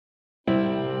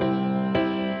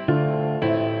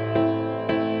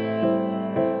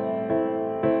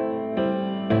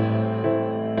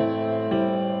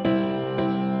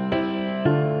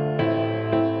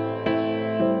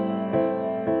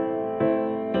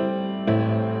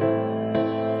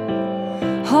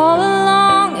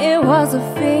was a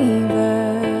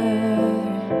fever,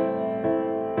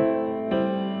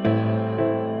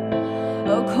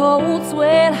 a cold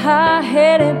sweat,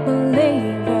 high-headed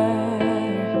believer.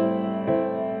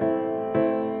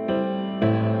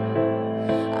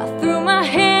 I threw my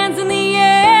hands in the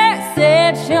air,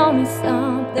 said, show me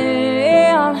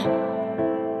something.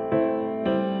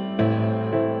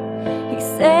 He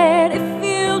said, if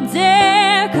you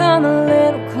dare, come a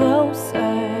little closer.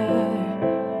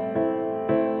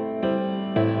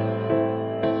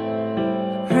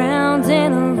 Round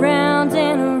and around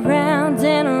and around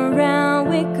and around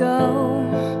we go.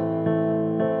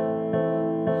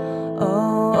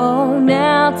 Oh,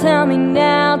 now tell me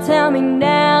now, tell me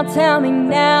now, tell me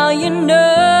now you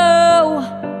know.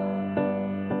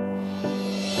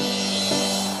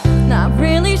 Not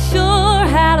really sure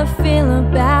how to feel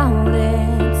about it.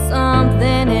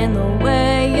 Something in the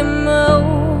way you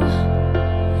move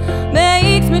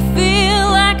makes me feel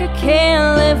like I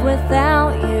can't live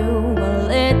without you. Well,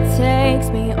 it takes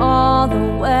me all the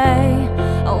way.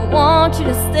 I want you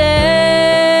to stay.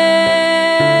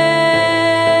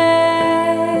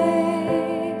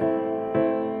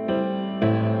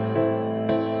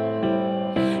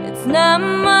 It's not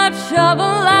much of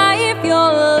a life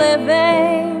you're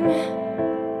living.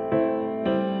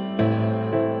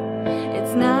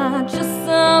 It's not just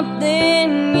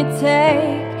something you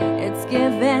take, it's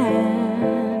given.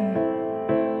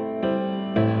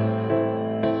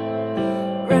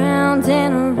 Round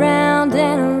and around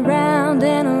and around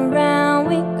and around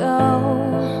we go.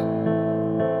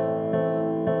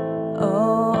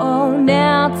 Oh,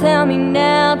 now tell me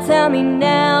now, tell me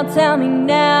now, tell me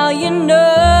now you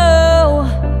know.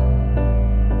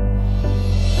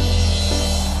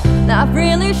 Not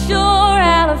really sure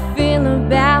how to feel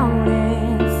about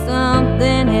it.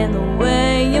 Something in the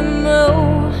way you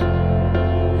move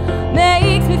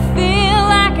makes me feel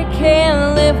like I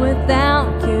can't live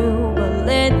without you. Well,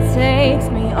 it takes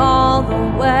me all the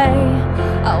way.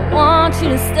 I want you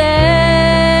to stay.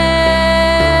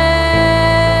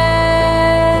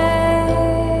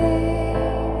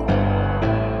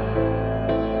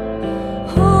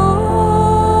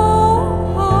 Oh,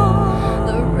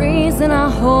 the reason I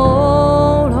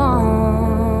hold on,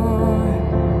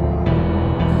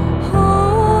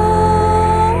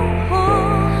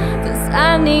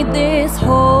 I need this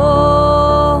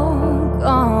hope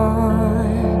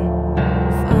gone.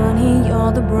 Funny,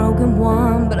 you're the broken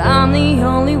one, but I'm the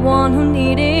only one who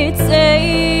needed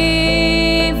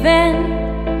saving.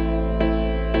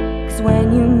 'Cause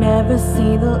when you never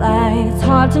see the light, it's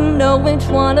hard to know which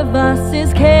one of us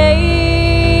is caving.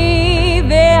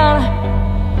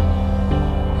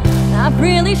 Not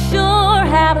really sure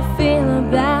how to feel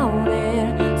about it.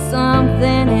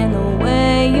 Something in